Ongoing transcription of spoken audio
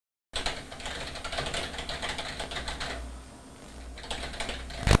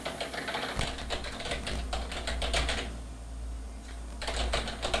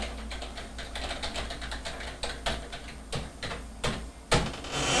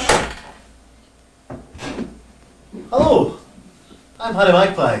Hello, I'm Harry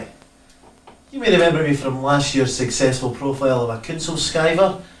Magpie. You may remember me from last year's successful profile of a council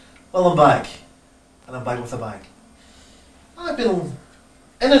skiver. Well, I'm back, and I'm back with a bang. I've been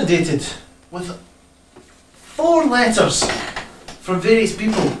inundated with 4 letters from various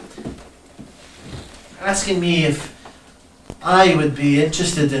people asking me if I would be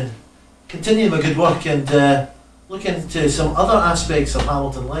interested in continuing my good work and look into some other aspects of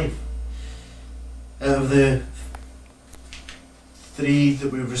Hamilton life. Out of the 3 that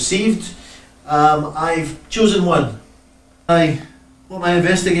we've received, I've chosen one. What am I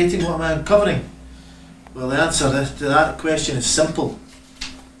investigating? What am I uncovering? Well, the answer to that question is simple.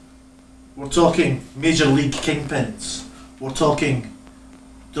 We're talking major league kingpins. We're talking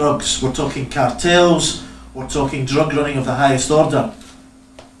drugs. We're talking cartels. We're talking drug running of the highest order.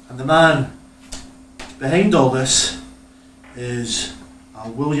 And the man behind all this is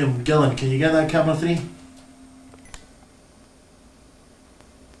William Gillan. Can you get that, camera 3?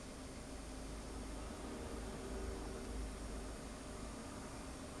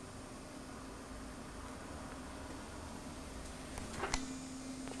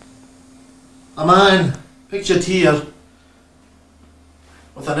 A man pictured here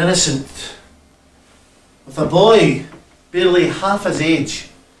with an innocent, with a boy barely half his age,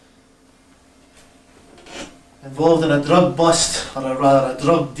 involved in a drug bust, or rather a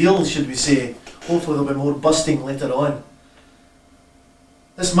drug deal, should we say. Hopefully there'll be more busting later on.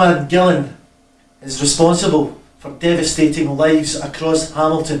 This man Gillan is responsible for devastating lives across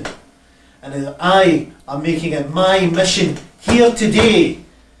Hamilton, and I am making it my mission here today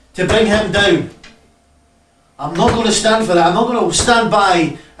to bring him down. I'm not going to stand for that. I'm not going to stand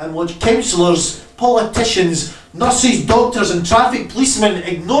by and watch councillors, politicians, nurses, doctors and traffic policemen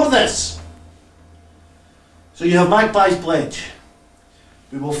ignore this. So you have Magpie's pledge.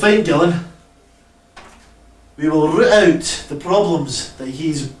 We will find Gillan. We will root out the problems that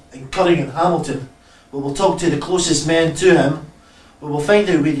he's incurring in Hamilton. We will talk to the closest men to him. We will find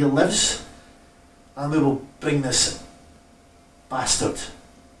out where he lives. And we will bring this bastard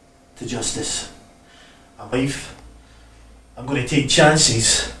to justice. And wife, I'm going to take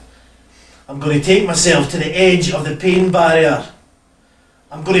chances. I'm going to take myself to the edge of the pain barrier.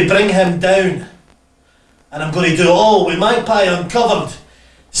 I'm going to bring him down. And I'm going to do it all with Magpie Uncovered,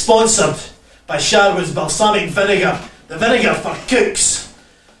 sponsored by Sharwood's Balsamic Vinegar, the vinegar for cooks.